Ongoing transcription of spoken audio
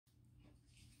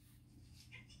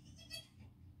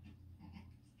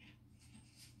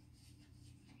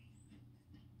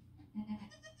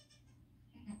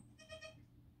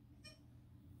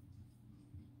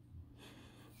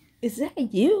Is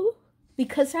that you?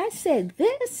 Because I said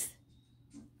this?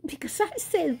 Because I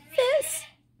said this?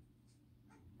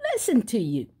 Listen to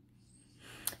you.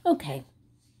 Okay.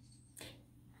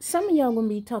 Some of y'all gonna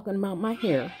be talking about my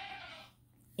hair.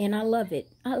 And I love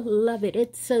it. I love it.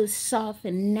 It's so soft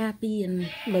and nappy and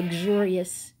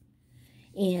luxurious.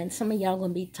 And some of y'all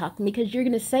gonna be talking because you're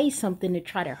gonna say something to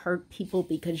try to hurt people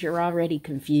because you're already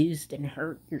confused and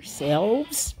hurt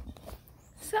yourselves.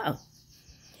 So,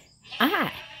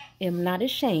 I am not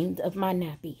ashamed of my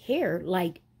nappy hair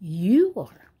like you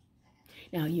are.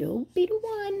 Now, you'll be the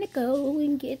one to go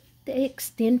and get the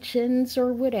extensions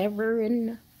or whatever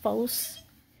and false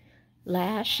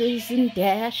lashes and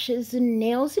dashes and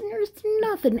nails, and there's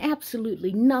nothing,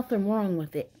 absolutely nothing wrong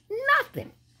with it.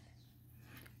 Nothing.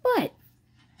 But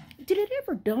did it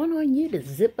ever dawn on you to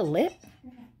zip a lip?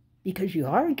 Because you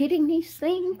are getting these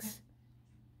things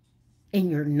and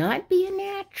you're not being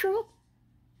natural?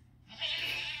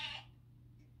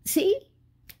 See?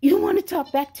 You want to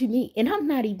talk back to me, and I'm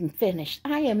not even finished.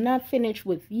 I am not finished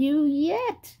with you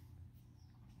yet.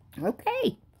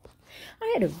 Okay.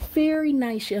 I had a very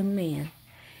nice young man.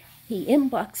 He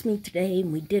inboxed me today,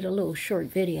 and we did a little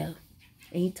short video.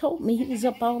 And he told me he was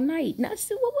up all night. And I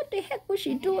said, well, what the heck was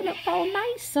you doing up all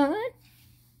night, son?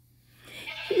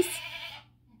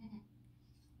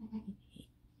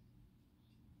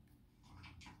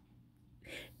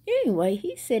 Anyway,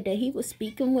 he said that he was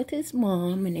speaking with his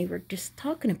mom, and they were just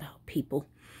talking about people.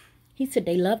 He said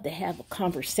they love to have a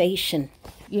conversation,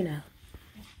 you know,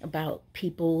 about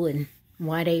people and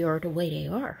why they are the way they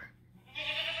are.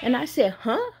 And I said,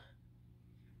 huh?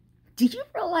 Do you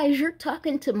realize you're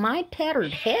talking to my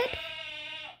tattered head?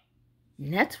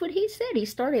 And that's what he said. He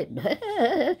started,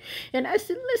 and I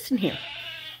said, listen here.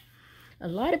 A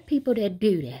lot of people that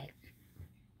do that,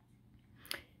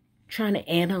 trying to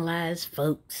analyze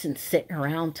folks and sitting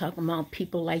around talking about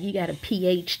people like you got a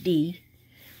PhD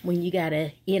when you got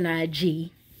a NIG.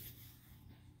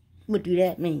 What do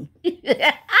that mean?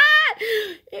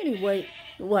 Anyway,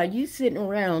 while you sitting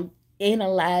around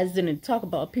analyzing and talk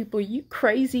about people, you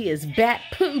crazy as bat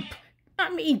poop.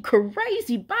 I mean,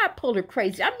 crazy, bipolar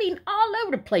crazy. I mean, all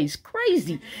over the place,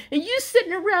 crazy. And you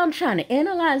sitting around trying to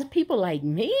analyze people like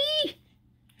me?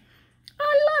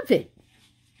 I love it.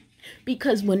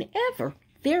 Because whenever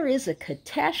there is a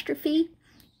catastrophe,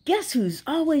 guess who's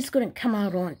always going to come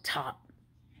out on top?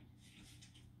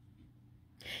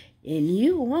 And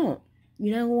you won't.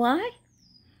 You know why?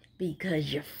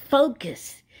 Because your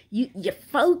focus, your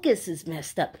focus is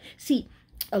messed up. See,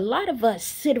 a lot of us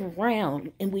sit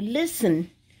around and we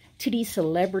listen to these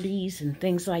celebrities and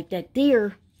things like that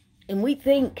there, and we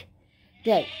think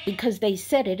that because they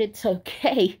said it, it's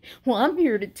okay. Well, I'm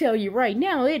here to tell you right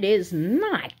now, it is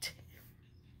not.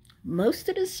 Most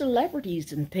of the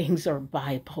celebrities and things are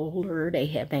bipolar. They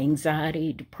have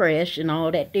anxiety, depression,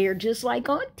 all that there, just like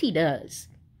Auntie does.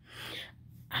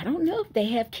 I don't know if they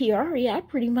have Chiari. I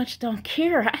pretty much don't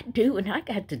care. I do, and I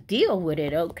got to deal with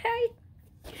it, okay?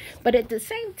 But at the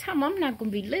same time, I'm not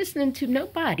going to be listening to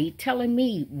nobody telling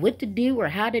me what to do or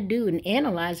how to do and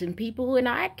analyzing people, and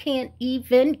I can't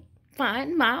even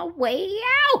find my way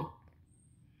out.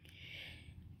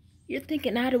 You're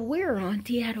thinking out of where,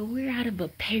 Auntie? Out of where? Out of a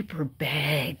paper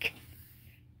bag.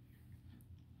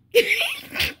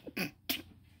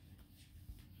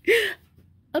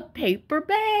 A paper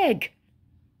bag.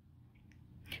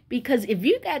 Because if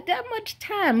you got that much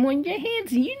time on your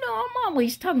hands, and you know I'm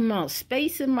always talking about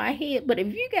space in my head, but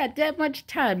if you got that much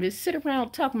time to sit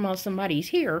around talking about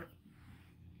somebody's hair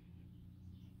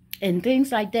and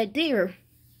things like that there,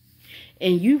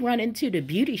 and you run into the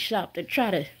beauty shop to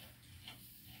try to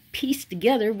piece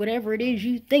together whatever it is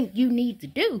you think you need to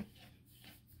do,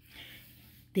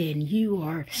 then you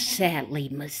are sadly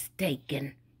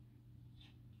mistaken.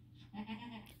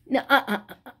 No,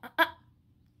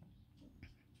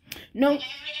 no,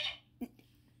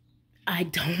 I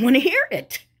don't want to hear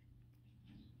it.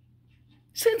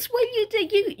 Since when you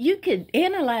think you could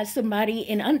analyze somebody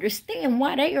and understand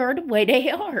why they are the way they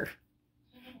are?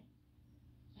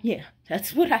 Yeah,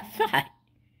 that's what I thought.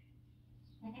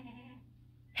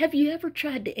 Have you ever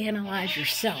tried to analyze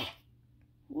yourself?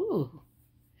 Ooh,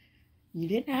 you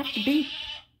didn't have to be.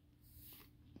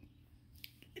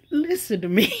 Listen to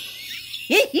me.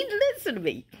 Listen to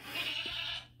me.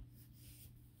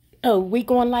 Oh, we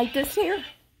going like this here?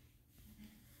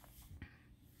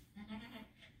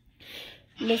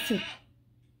 Listen,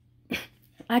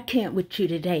 I can't with you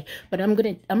today, but I'm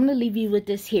gonna leave you with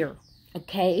this here,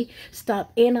 okay?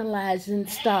 Stop analyzing.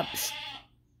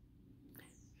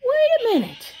 Wait a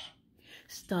minute.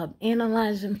 stop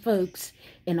analyzing folks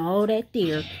and all that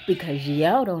there, because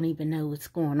y'all don't even know what's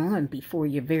going on before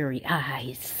your very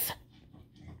eyes.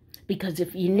 Because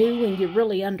if you knew and you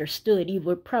really understood, you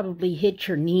would probably hit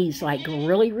your knees like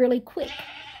really, really quick.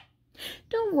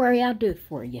 Don't worry, I'll do it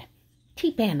for you.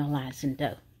 Keep analyzing,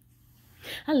 though.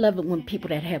 I love it when people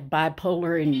that have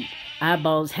bipolar and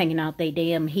eyeballs hanging out their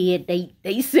damn head,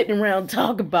 they sitting around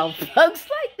talking about folks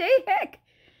like they heck.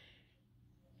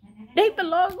 They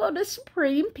belong on the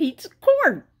Supreme Pizza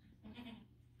Court.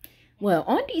 Well,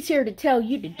 Auntie's here to tell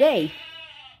you today,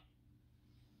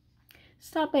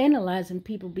 stop analyzing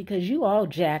people because you all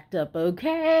jacked up,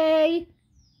 okay?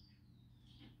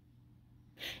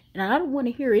 And I don't want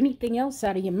to hear anything else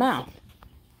out of your mouth.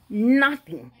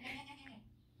 Nothing.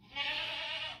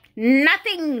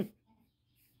 Nothing.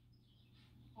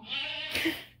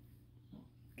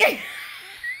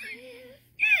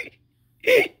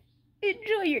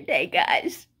 Enjoy your day,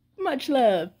 guys. Much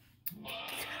love.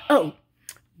 Oh,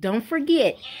 don't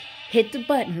forget, hit the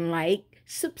button like,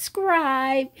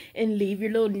 subscribe, and leave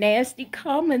your little nasty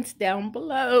comments down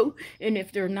below. And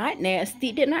if they're not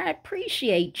nasty, then I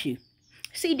appreciate you.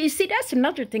 See, that's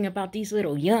another thing about these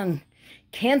little young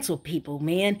cancel people,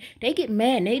 man. They get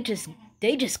mad and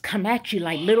they just come at you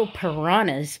like little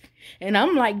piranhas. And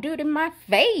I'm like, dude, in my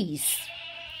face.